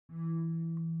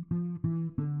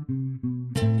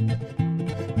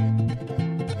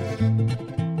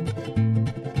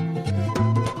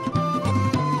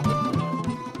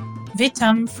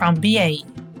Witam from BA.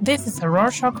 This is a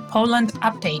Rorschach Poland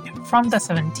update from the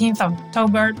 17th of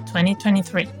October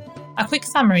 2023. A quick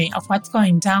summary of what's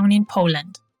going down in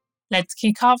Poland. Let's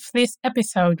kick off this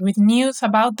episode with news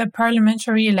about the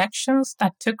parliamentary elections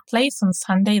that took place on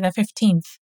Sunday the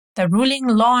 15th. The ruling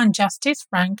Law and Justice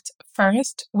ranked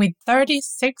first with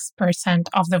 36%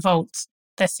 of the votes.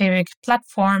 The civic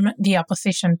platform, the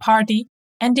opposition party,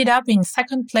 ended up in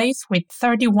second place with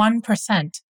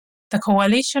 31%. The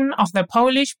coalition of the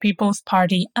Polish People's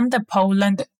Party and the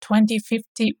Poland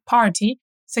 2050 party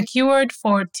secured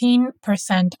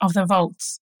 14% of the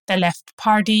votes. The Left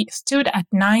Party stood at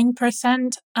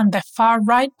 9% and the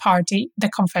far-right party, the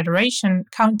Confederation,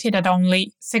 counted at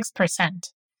only 6%.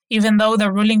 Even though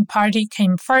the ruling party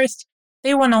came first,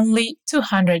 they won only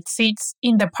 200 seats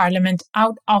in the parliament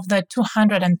out of the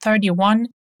 231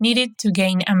 needed to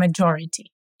gain a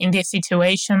majority. In this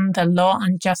situation, the Law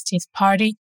and Justice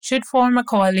Party should form a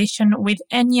coalition with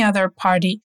any other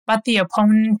party, but the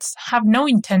opponents have no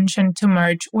intention to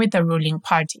merge with the ruling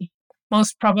party.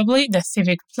 Most probably, the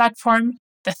Civic Platform,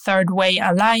 the Third Way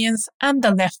Alliance, and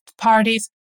the left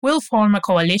parties will form a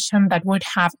coalition that would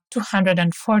have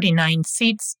 249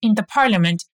 seats in the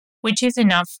parliament, which is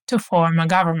enough to form a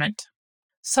government.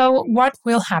 So, what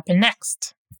will happen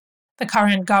next? The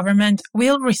current government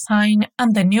will resign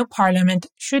and the new parliament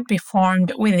should be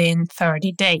formed within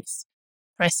 30 days.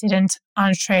 President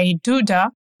Andrzej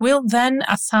Duda will then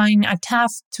assign a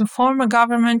task to form a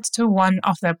government to one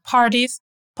of the parties,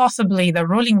 possibly the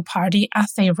ruling party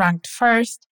as they ranked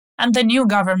first, and the new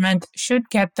government should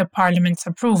get the parliament's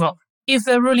approval. If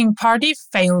the ruling party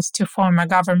fails to form a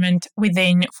government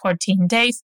within 14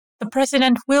 days, the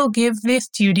president will give this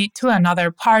duty to another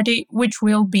party, which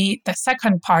will be the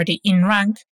second party in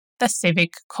rank, the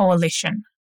Civic Coalition.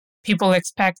 People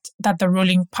expect that the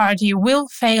ruling party will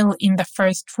fail in the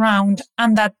first round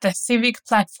and that the Civic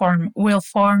Platform will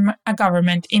form a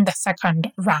government in the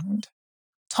second round.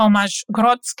 Tomasz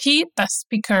Grodzki, the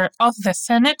Speaker of the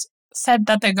Senate, said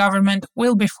that the government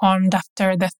will be formed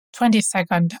after the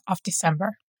 22nd of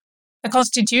December. The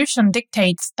Constitution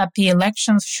dictates that the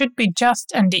elections should be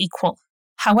just and equal.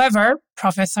 However,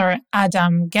 Professor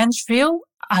Adam Gęszwill,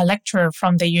 a lecturer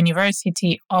from the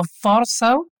University of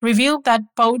Warsaw, revealed that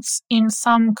votes in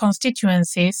some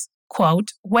constituencies, quote,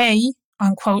 weigh,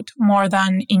 unquote, more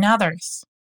than in others.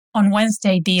 On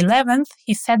Wednesday the 11th,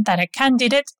 he said that a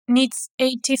candidate needs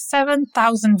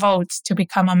 87,000 votes to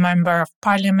become a member of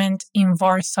parliament in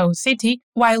Warsaw City,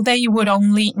 while they would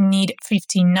only need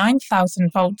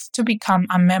 59,000 votes to become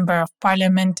a member of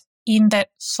parliament in the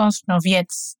Sosnowiec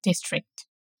district.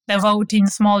 The vote in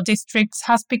small districts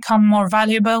has become more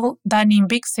valuable than in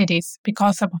big cities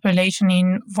because the population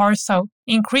in Warsaw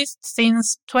increased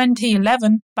since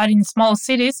 2011, but in small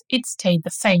cities it stayed the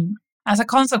same. As a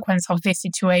consequence of this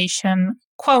situation,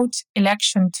 quote,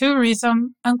 election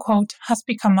tourism, unquote, has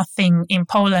become a thing in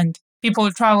Poland. People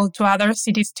travel to other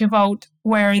cities to vote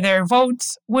where their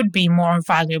votes would be more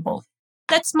valuable.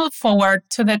 Let's move forward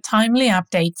to the timely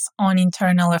updates on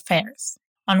internal affairs.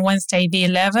 On Wednesday the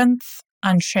 11th,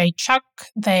 Andrzej Czak,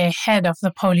 the head of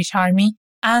the Polish army,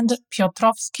 and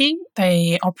Piotrowski,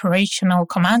 the operational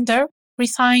commander,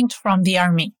 resigned from the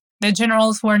army. The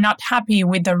generals were not happy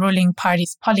with the ruling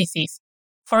party's policies.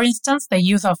 For instance, the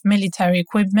use of military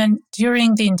equipment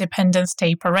during the Independence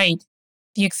Day parade.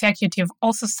 The executive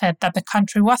also said that the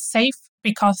country was safe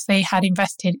because they had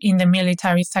invested in the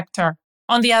military sector.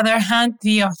 On the other hand,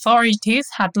 the authorities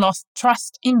had lost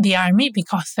trust in the army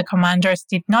because the commanders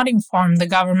did not inform the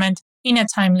government in a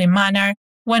timely manner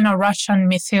when a Russian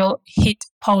missile hit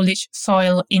Polish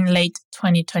soil in late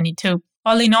 2022.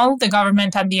 All in all, the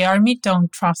government and the army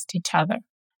don't trust each other.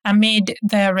 Amid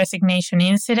the resignation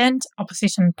incident,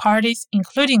 opposition parties,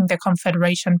 including the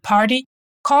Confederation Party,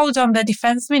 called on the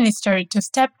defense minister to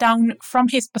step down from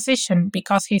his position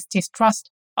because his distrust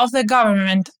of the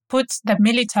government puts the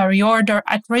military order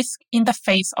at risk in the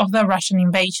face of the Russian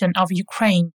invasion of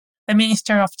Ukraine. The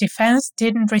Minister of Defense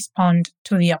didn't respond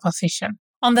to the opposition.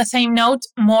 On the same note,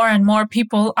 more and more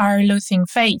people are losing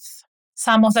faith.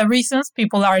 Some of the reasons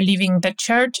people are leaving the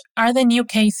church are the new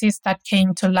cases that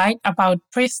came to light about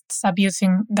priests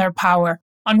abusing their power.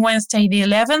 On Wednesday the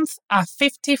 11th, a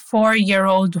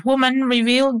 54-year-old woman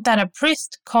revealed that a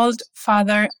priest called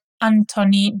Father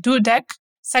Antoni Dudek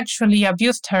sexually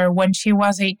abused her when she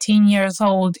was 18 years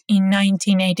old in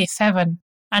 1987.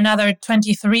 Another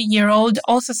 23-year-old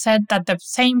also said that the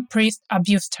same priest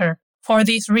abused her. For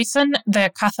this reason, the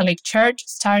Catholic Church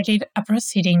started a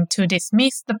proceeding to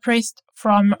dismiss the priest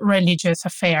from religious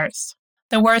affairs.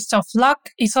 The worst of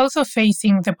luck is also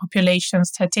facing the population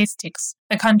statistics.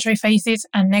 The country faces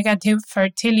a negative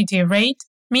fertility rate,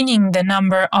 meaning the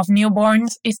number of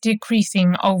newborns is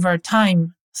decreasing over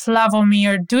time.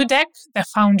 Slavomir Dudek, the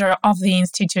founder of the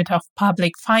Institute of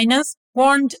Public Finance,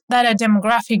 warned that a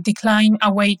demographic decline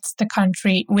awaits the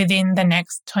country within the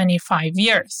next 25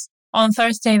 years. On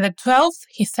Thursday the 12th,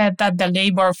 he said that the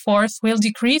labor force will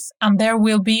decrease and there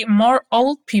will be more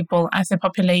old people as the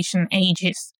population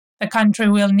ages. The country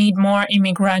will need more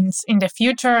immigrants in the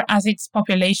future as its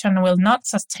population will not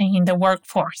sustain the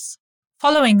workforce.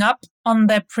 Following up on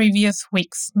the previous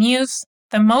week's news,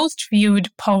 the most viewed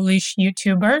Polish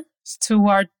YouTuber,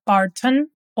 Stuart Barton,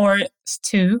 or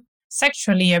Stu,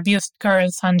 sexually abused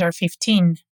girls under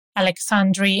 15.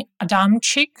 Alexandrii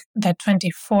Adamczyk, the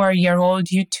 24-year-old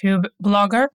YouTube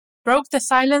blogger, broke the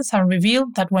silence and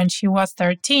revealed that when she was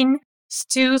 13,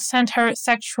 Stu sent her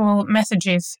sexual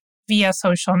messages via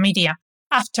social media.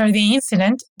 After the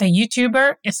incident, the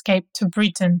YouTuber escaped to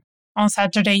Britain. On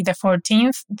Saturday the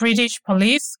 14th, British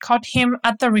police caught him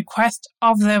at the request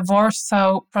of the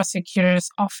Warsaw Prosecutor's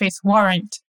Office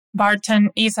warrant.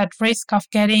 Barton is at risk of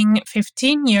getting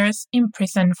 15 years in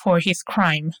prison for his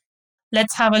crime.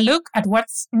 Let's have a look at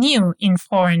what's new in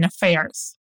foreign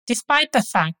affairs. Despite the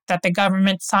fact that the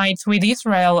government sides with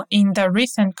Israel in the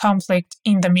recent conflict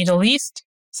in the Middle East,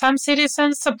 some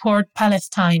citizens support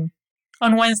Palestine.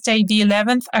 On Wednesday the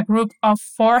 11th, a group of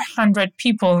 400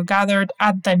 people gathered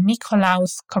at the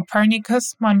Nicolaus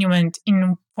Copernicus monument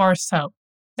in Warsaw.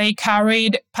 They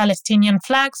carried Palestinian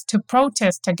flags to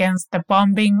protest against the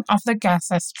bombing of the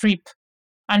Gaza Strip.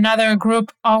 Another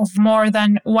group of more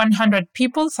than 100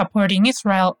 people supporting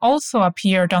Israel also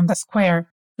appeared on the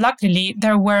square. Luckily,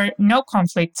 there were no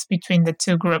conflicts between the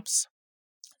two groups.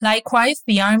 Likewise,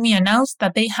 the army announced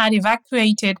that they had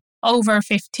evacuated over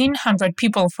 1,500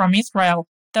 people from Israel.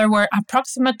 There were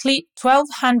approximately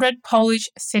 1,200 Polish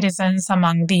citizens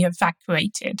among the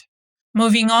evacuated.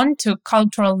 Moving on to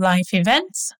cultural life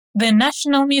events, the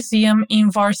National Museum in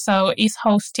Warsaw is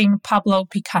hosting Pablo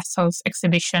Picasso's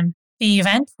exhibition. The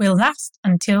event will last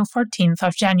until 14th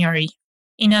of January.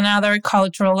 In another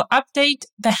cultural update,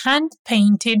 the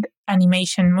hand-painted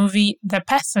animation movie The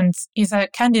Peasants is a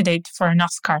candidate for an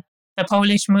Oscar. The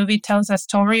Polish movie tells a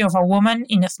story of a woman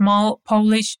in a small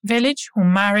Polish village who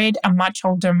married a much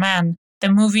older man.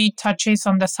 The movie touches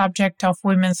on the subject of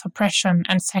women's oppression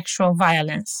and sexual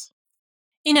violence.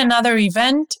 In another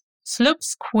event,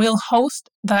 Słupsk will host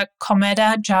the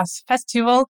Komeda Jazz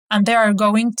Festival, and there are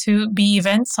going to be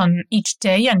events on each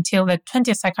day until the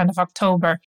 22nd of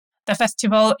October. The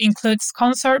festival includes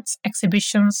concerts,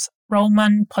 exhibitions,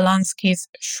 Roman Polanski's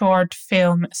short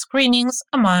film screenings,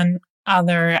 among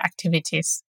other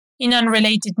activities. In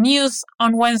unrelated news,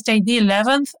 on Wednesday the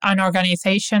 11th, an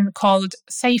organization called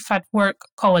Safe at Work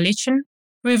Coalition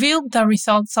revealed the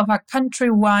results of a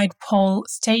countrywide poll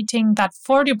stating that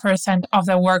 40% of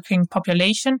the working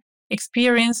population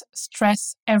experience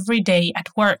stress every day at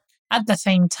work. At the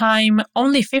same time,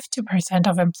 only 50%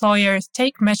 of employers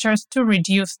take measures to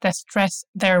reduce the stress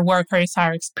their workers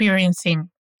are experiencing.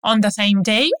 On the same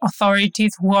day,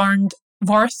 authorities warned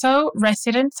Warsaw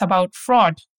residents about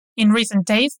fraud. In recent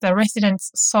days, the residents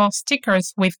saw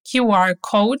stickers with QR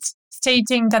codes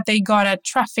stating that they got a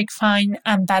traffic fine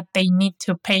and that they need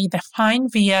to pay the fine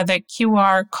via the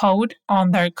QR code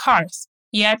on their cars.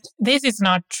 Yet, this is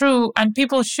not true, and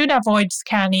people should avoid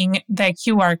scanning the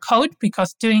QR code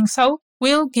because doing so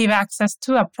will give access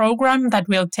to a program that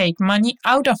will take money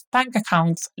out of bank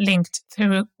accounts linked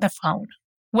to the phone.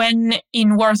 When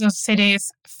in Warsaw cities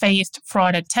faced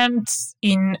fraud attempts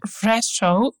in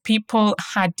Rzeszów, people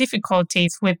had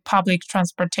difficulties with public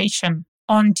transportation.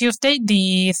 On Tuesday,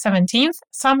 the 17th,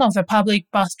 some of the public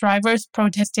bus drivers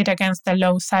protested against the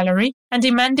low salary and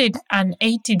demanded an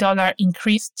 $80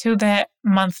 increase to the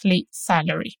monthly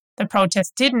salary. The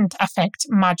protest didn't affect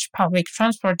much public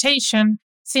transportation,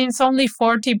 since only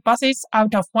 40 buses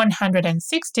out of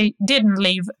 160 didn't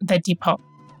leave the depot.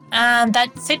 And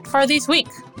that's it for this week.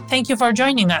 Thank you for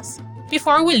joining us.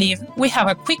 Before we leave, we have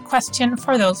a quick question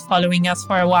for those following us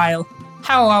for a while.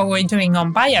 How are we doing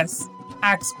on bias?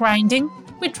 Axe grinding?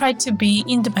 We try to be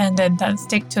independent and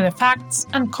stick to the facts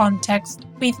and context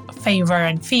with favor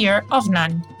and fear of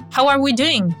none. How are we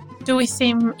doing? Do we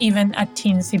seem even a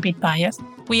teensy bit biased?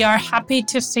 We are happy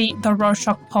to see the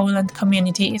Rorschach Poland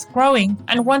community is growing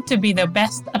and want to be the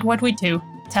best at what we do.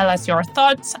 Tell us your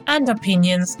thoughts and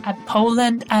opinions at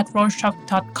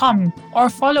poland@rorschach.com or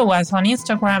follow us on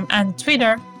Instagram and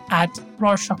Twitter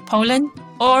 @RorschachPoland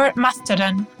or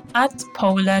Mastodon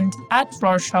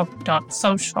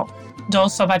 @poland@rorschach.social. Do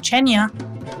zobaczenia!